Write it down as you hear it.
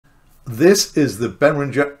This is the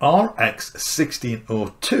Behringer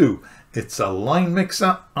RX1602. It's a line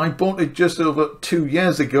mixer. I bought it just over 2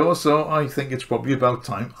 years ago, so I think it's probably about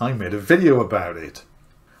time I made a video about it.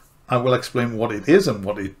 I will explain what it is and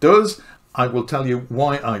what it does. I will tell you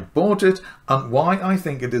why I bought it and why I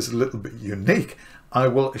think it is a little bit unique. I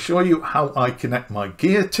will show you how I connect my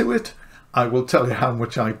gear to it. I will tell you how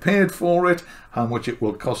much I paid for it, how much it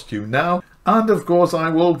will cost you now, and of course I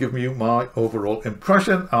will give you my overall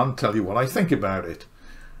impression and tell you what I think about it.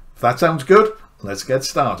 If that sounds good, let's get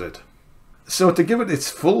started. So to give it its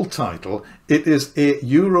full title, it is a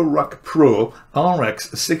Eurorack Pro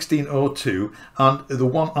RX1602, and the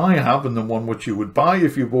one I have and the one which you would buy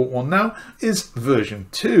if you bought one now is version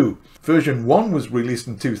 2. Version 1 was released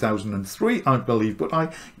in 2003, I believe, but I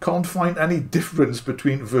can't find any difference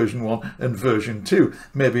between version 1 and version 2.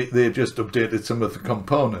 Maybe they just updated some of the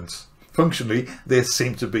components. Functionally, they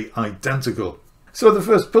seem to be identical. So the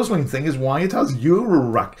first puzzling thing is why it has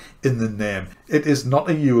Eurorack in the name. It is not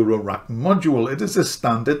a Eurorack module, it is a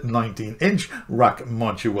standard 19-inch rack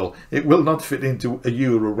module. It will not fit into a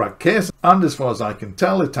Eurorack case, and as far as I can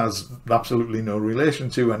tell, it has absolutely no relation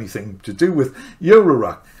to anything to do with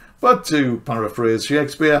Eurorack. But to paraphrase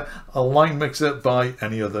Shakespeare, a line mixer by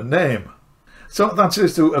any other name. So that's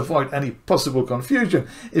just to avoid any possible confusion.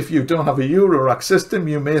 If you don't have a Eurorack system,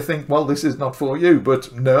 you may think, well, this is not for you,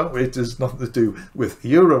 but no, it has nothing to do with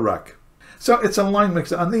Eurorack. So it's a line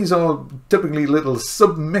mixer, and these are typically little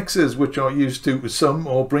sub-mixers which are used to sum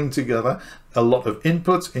or bring together a lot of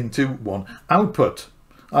inputs into one output.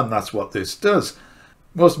 And that's what this does.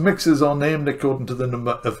 Most mixers are named according to the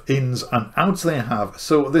number of ins and outs they have.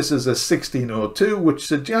 So this is a 1602, which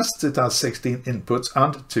suggests it has 16 inputs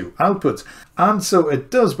and 2 outputs. And so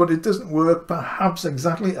it does, but it doesn't work perhaps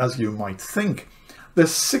exactly as you might think. The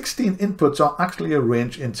 16 inputs are actually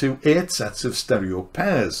arranged into 8 sets of stereo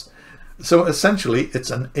pairs. So essentially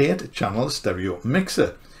it's an 8-channel stereo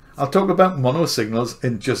mixer. I'll talk about mono signals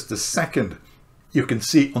in just a second. You can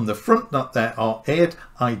see on the front that there are 8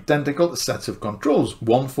 identical sets of controls,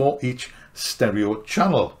 one for each stereo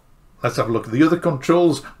channel. Let's have a look at the other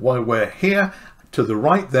controls while we're here. To the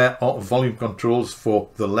right there are volume controls for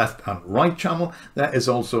the left and right channel. There is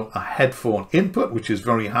also a headphone input, which is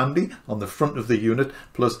very handy on the front of the unit,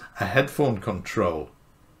 plus a headphone control.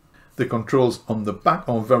 The controls on the back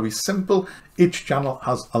are very simple. Each channel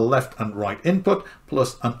has a left and right input,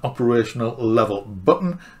 plus an operational level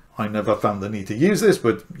button. I never found the need to use this,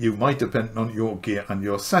 but you might depend on your gear and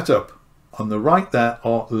your setup. On the right there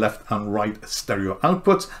are left and right stereo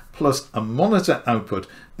outputs plus a monitor output.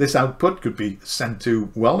 This output could be sent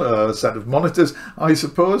to, well, a set of monitors, I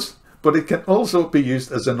suppose, but it can also be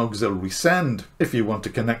used as an auxiliary send if you want to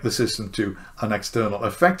connect the system to an external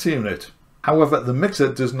effects unit. However, the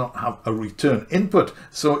mixer does not have a return input,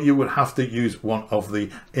 so you would have to use one of the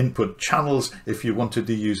input channels if you wanted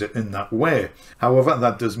to use it in that way. However,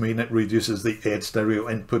 that does mean it reduces the 8 stereo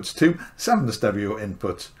inputs to 7 stereo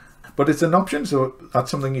inputs. But it's an option, so that's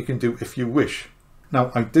something you can do if you wish.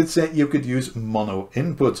 Now, I did say you could use mono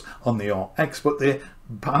inputs on the RX, but they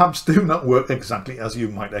perhaps do not work exactly as you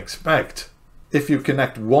might expect. If you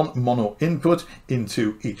connect one mono input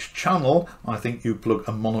into each channel, I think you plug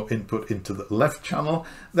a mono input into the left channel,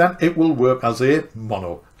 then it will work as a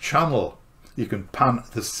mono channel. You can pan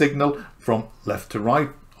the signal from left to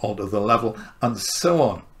right, alter the level, and so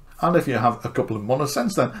on. And if you have a couple of mono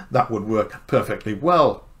sends, then that would work perfectly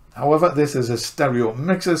well. However, this is a stereo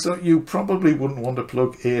mixer, so you probably wouldn't want to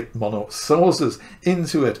plug 8 mono sources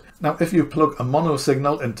into it. Now, if you plug a mono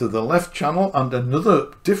signal into the left channel and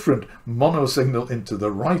another different mono signal into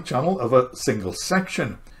the right channel of a single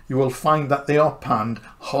section, you will find that they are panned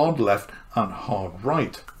hard left and hard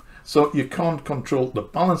right. So you can't control the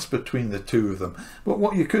balance between the two of them. But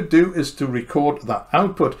what you could do is to record that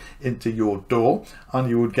output into your DAW, and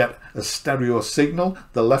you would get a stereo signal.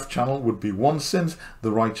 The left channel would be one synth,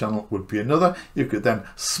 the right channel would be another. You could then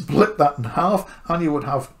split that in half and you would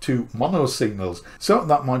have 2 mono signals. So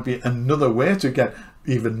that might be another way to get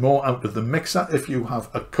even more out of the mixer if you have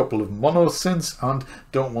a couple of mono synths and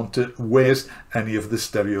don't want to waste any of the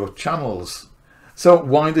stereo channels. So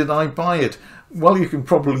why did I buy it? Well, you can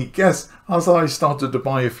probably guess, as I started to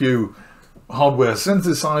buy a few hardware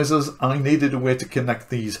synthesizers, I needed a way to connect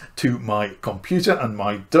these to my computer and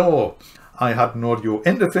my DAW. I had an audio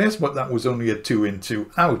interface, but that was only a 2-in,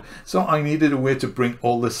 2-out, so I needed a way to bring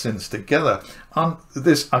all the synths together, and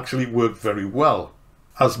this actually worked very well.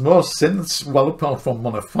 As most synths, well, apart from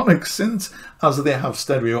monophonic synths, as they have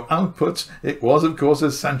stereo outputs, it was of course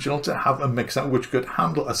essential to have a mixer which could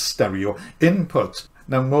handle a stereo input.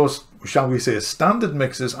 Now most, shall we say, standard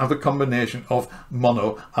mixers have a combination of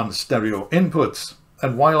mono and stereo inputs.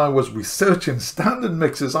 And while I was researching standard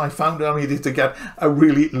mixers, I found I needed to get a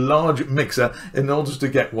really large mixer in order to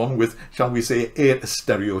get one with, shall we say, 8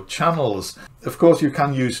 stereo channels. Of course, you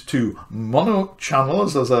can use 2 mono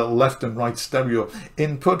channels as a left and right stereo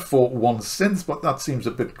input for one synth, but that seems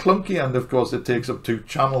a bit clunky, and of course it takes up 2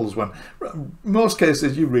 channels when in most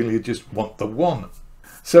cases you really just want the one.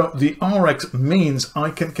 So the RX means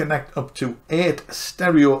I can connect up to 8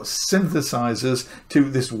 stereo synthesizers to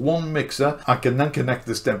this one mixer. I can then connect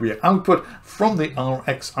the stereo output from the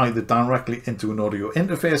RX either directly into an audio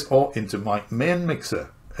interface or into my main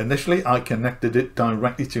mixer. Initially I connected it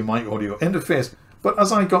directly to my audio interface, but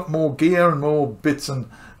as I got more gear and more bits and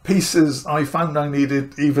pieces, I found I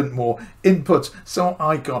needed even more inputs. So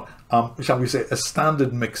I got, shall we say, a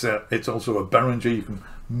standard mixer. It's also a Behringer. You can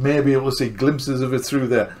maybe able to see glimpses of it through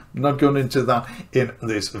there. I'm not going into that in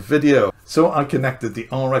this video. So I connected the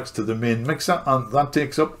RX to the main mixer, and that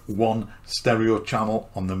takes up 1 stereo channel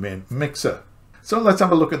on the main mixer. So let's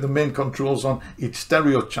have a look at the main controls on each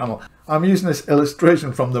stereo channel. I'm using this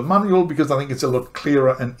illustration from the manual because I think it's a lot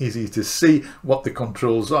clearer and easier to see what the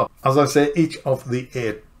controls are. As I say, each of the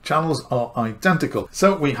 8 channels are identical.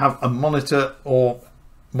 So we have a monitor or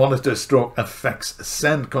monitor stroke effects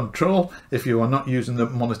send control. If you are not using the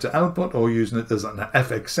monitor output or using it as an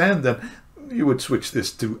FX send, then you would switch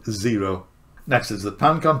this to 0. Next is the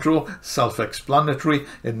pan control, self-explanatory.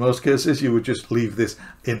 In most cases you would just leave this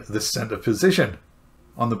in the center position.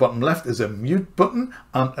 On the bottom left is a mute button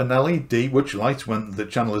and an LED which lights when the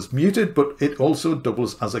channel is muted, but it also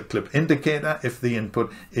doubles as a clip indicator if the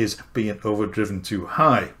input is being overdriven too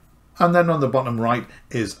high. And then on the bottom right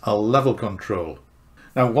is a level control.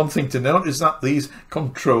 Now one thing to note is that these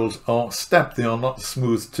controls are stepped. They are not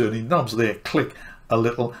smooth turning knobs. They click a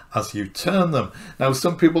little as you turn them. Now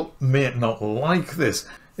some people may not like this.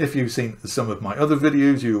 If you've seen some of my other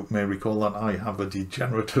videos, you may recall that I have a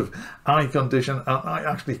degenerative eye condition and I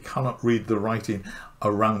actually cannot read the writing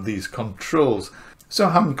around these controls. So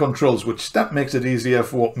having controls which step makes it easier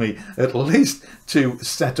for me at least to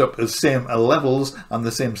set up the same levels and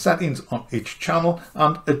the same settings on each channel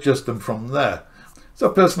and adjust them from there. So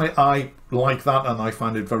personally I like that and I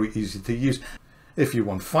find it very easy to use. If you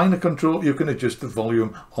want finer control, you can adjust the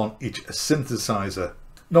volume on each synthesizer.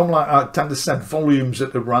 Normally I tend to set volumes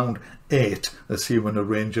at around 8, assuming a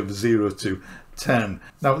range of 0 to 10.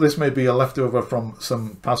 Now this may be a leftover from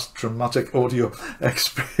some past traumatic audio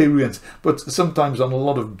experience, but sometimes on a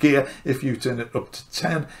lot of gear, if you turn it up to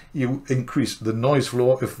 10, you increase the noise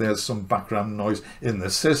floor if there's some background noise in the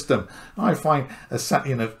system. I find a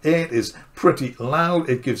setting of 8 is pretty loud.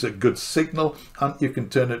 It gives a good signal, and you can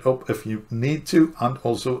turn it up if you need to and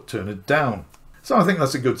also turn it down. So I think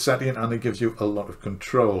that's a good setting and it gives you a lot of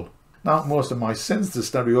control. Now most of my synths, the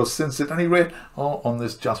stereo synths at any rate, are on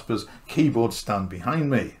this Jasper's keyboard stand behind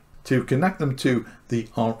me. To connect them to the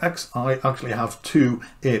RX, I actually have 2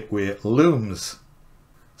 8-way looms.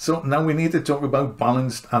 So now we need to talk about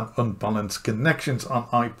balanced and unbalanced connections, and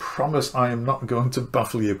I promise I am not going to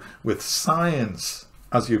baffle you with science.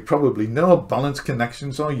 As you probably know, balanced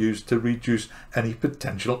connections are used to reduce any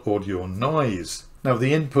potential audio noise. Now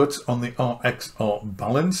the inputs on the RX are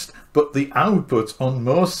balanced, but the outputs on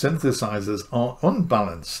most synthesizers are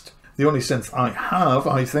unbalanced. The only synth I have,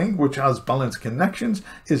 I think, which has balanced connections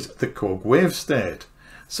is the Korg Wavestate.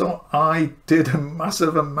 So I did a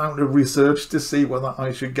massive amount of research to see whether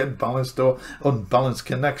I should get balanced or unbalanced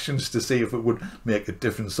connections to see if it would make a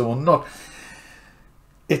difference or not.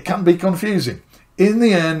 It can be confusing. In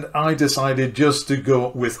the end, I decided just to go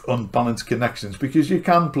with unbalanced connections because you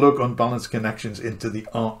can plug unbalanced connections into the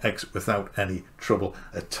RX without any trouble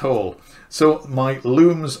at all. So my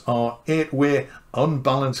looms are 8-way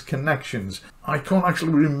unbalanced connections. I can't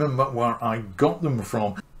actually remember where I got them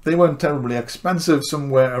from. They weren't terribly expensive,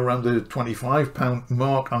 somewhere around the £25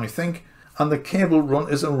 mark, I think, and the cable run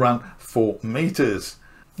is around 4 meters.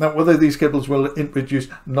 Now, whether these cables will introduce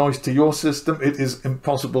noise to your system, it is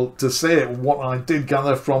impossible to say. What I did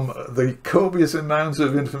gather from the copious amounts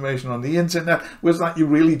of information on the internet was that you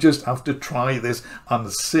really just have to try this and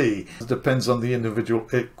see. It depends on the individual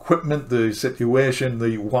equipment, the situation,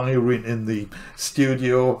 the wiring in the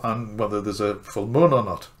studio, and whether there's a full moon or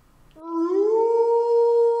not.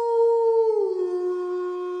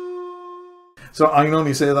 So I can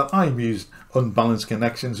only say that I've used unbalanced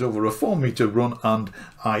connections over a 4 meter run and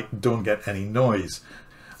I don't get any noise.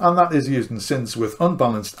 And that is using synths with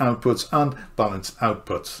unbalanced outputs and balanced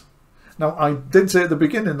outputs. Now I did say at the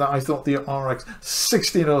beginning that I thought the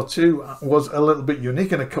RX1602 was a little bit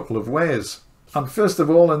unique in a couple of ways. And first of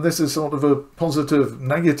all, and this is sort of a positive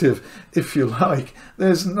negative if you like,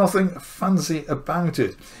 there's nothing fancy about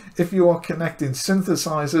it. If you are connecting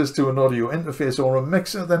synthesizers to an audio interface or a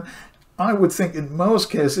mixer, then I would think in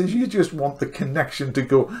most cases you just want the connection to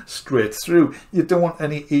go straight through. You don't want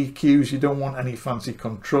any EQs, you don't want any fancy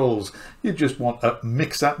controls. You just want a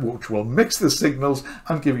mixer which will mix the signals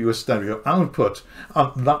and give you a stereo output.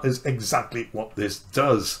 And that is exactly what this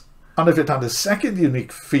does. And if it had a second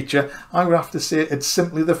unique feature, I would have to say it's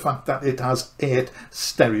simply the fact that it has 8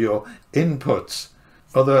 stereo inputs.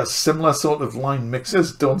 Other similar sort of line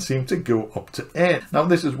mixers don't seem to go up to 8. Now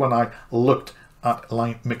this is when I looked at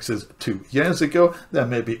line mixers 2 years ago. There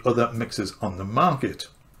may be other mixers on the market,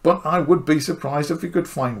 but I would be surprised if you could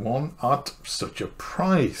find one at such a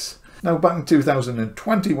price. Now back in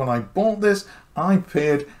 2020 when I bought this, I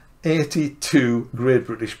paid 82 Great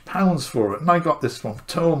British pounds for it, and I got this from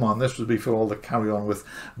Thomann. This was before all the carry on with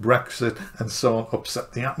Brexit and so on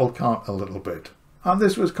upset the apple cart a little bit, and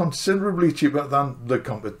this was considerably cheaper than the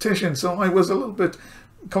competition, so I was a little bit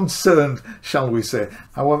concerned, shall we say.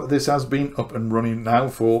 However, this has been up and running now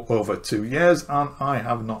for over 2 years and I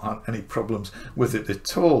have not had any problems with it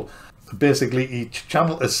at all. Basically each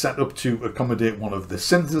channel is set up to accommodate one of the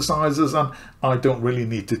synthesizers and I don't really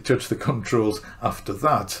need to touch the controls after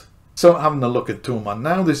that. So having a look at Thomann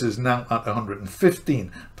now, this is now at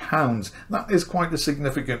 £115. That is quite a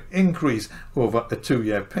significant increase over a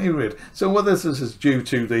 2-year period. So whether this is due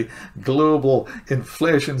to the global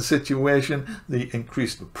inflation situation, the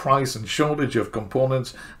increased price and shortage of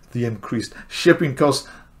components, the increased shipping costs,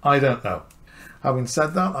 I don't know. Having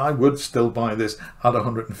said that, I would still buy this at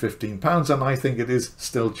 £115 and I think it is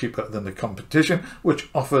still cheaper than the competition, which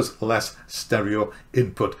offers less stereo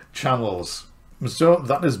input channels. So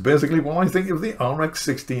that is basically what I think of the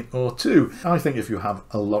RX1602. I think if you have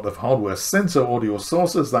a lot of hardware synths or audio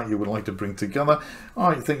sources that you would like to bring together,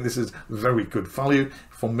 I think this is very good value.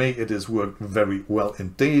 For me, it has worked very well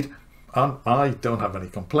indeed, and I don't have any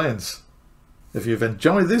complaints. If you've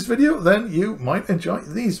enjoyed this video, then you might enjoy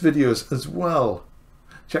these videos as well.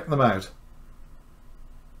 Check them out.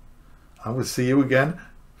 I will see you again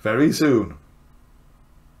very soon.